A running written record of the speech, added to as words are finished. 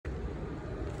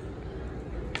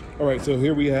All right, so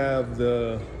here we have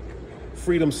the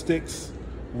Freedom Sticks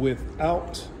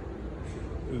without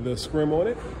the Scrim on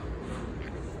it.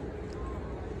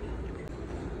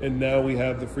 And now we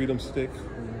have the Freedom Stick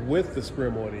with the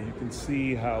Scrim on it. You can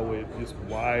see how it just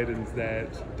widens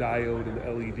that diode and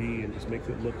LED and just makes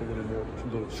it look a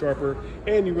little sharper.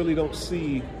 And you really don't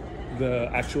see the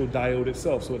actual diode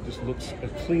itself, so it just looks a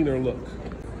cleaner look.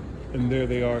 And there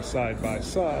they are side by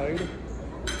side.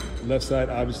 Left side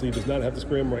obviously does not have the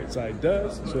Scrim, right side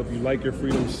does. So if you like your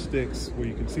Freedom Sticks where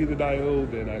you can see the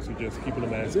diode, then I suggest keeping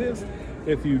them as is.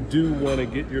 If you do want to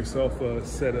get yourself a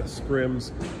set of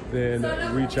Scrims, then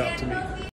reach out to me.